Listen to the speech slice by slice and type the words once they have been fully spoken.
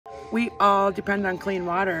We all depend on clean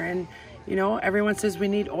water, and you know, everyone says we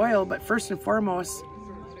need oil, but first and foremost,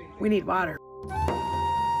 we need water.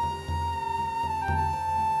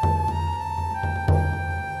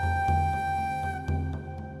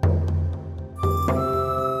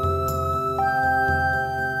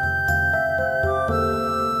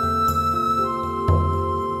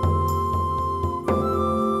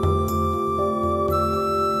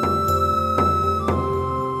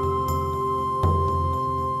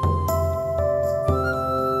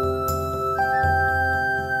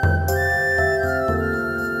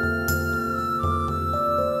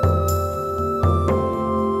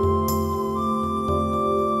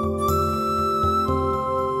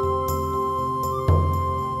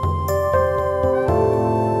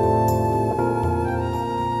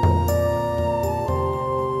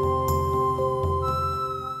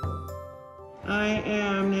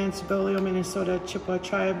 Beaulieu, Minnesota, Chippewa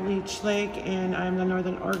tribe, Leech Lake, and I'm the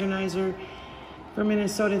northern organizer for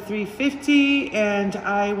Minnesota 350, and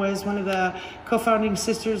I was one of the co-founding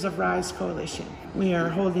sisters of Rise Coalition. We are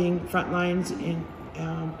holding frontlines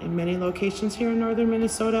in many locations here in northern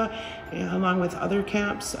Minnesota, along with other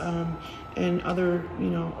camps and other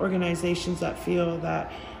organizations that feel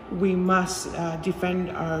that we must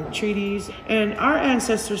defend our treaties. And our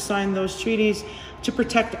ancestors signed those treaties to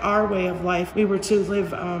protect our way of life. We were to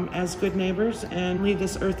live as good neighbors and leave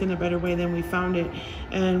this earth in a better way than we found it.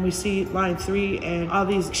 And we see Line 3 and all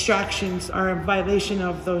these extractions are a violation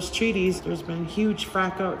of those treaties. There's been huge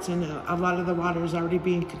frackouts and a lot of the water is already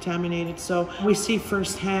being contaminated. So we see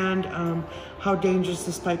firsthand how dangerous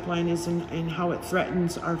this pipeline is and how it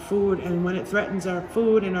threatens our food. And when it threatens our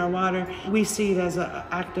food and our water, we see it as an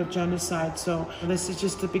act of genocide. So this is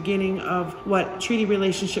just the beginning of what treaty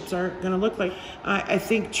relationships are going to look like. I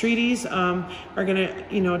think treaties are going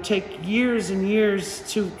to, take years and years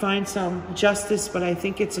to find some justice, but I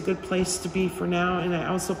think it's a good place to be for now. And I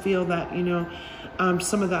also feel that,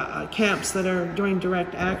 some of the camps that are doing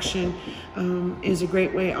direct action is a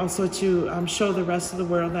great way also to show the rest of the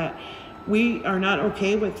world that we are not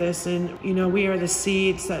okay with this, and we are the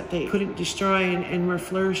seeds that they couldn't destroy, and we're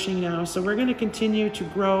flourishing now. So we're going to continue to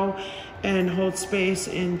grow and hold space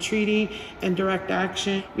in treaty and direct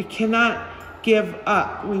action. We cannot give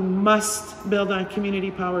up. We must build on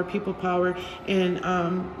community power, people power, and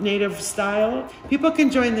native style. People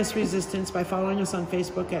can join this resistance by following us on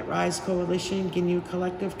Facebook at Rise Coalition, GNU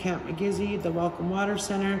Collective, Camp McGizzy, the Welcome Water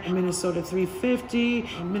Center, Minnesota 350,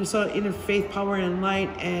 Minnesota Interfaith Power and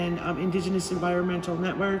Light, and Indigenous Environmental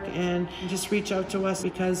Network. And just reach out to us,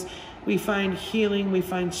 because we find healing, we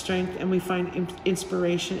find strength, and we find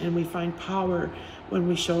inspiration, and we find power when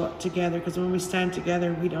we show up together, because when we stand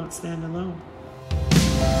together, we don't stand alone.